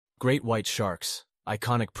Great white sharks,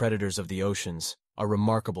 iconic predators of the oceans, are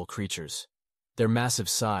remarkable creatures. Their massive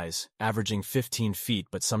size, averaging 15 feet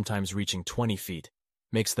but sometimes reaching 20 feet,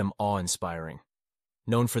 makes them awe-inspiring.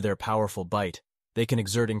 Known for their powerful bite, they can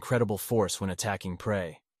exert incredible force when attacking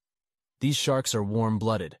prey. These sharks are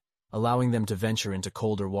warm-blooded, allowing them to venture into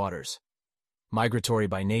colder waters. Migratory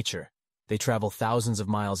by nature, they travel thousands of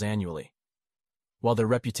miles annually. While their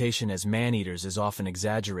reputation as man-eaters is often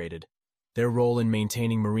exaggerated, their role in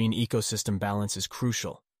maintaining marine ecosystem balance is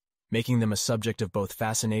crucial, making them a subject of both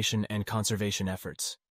fascination and conservation efforts.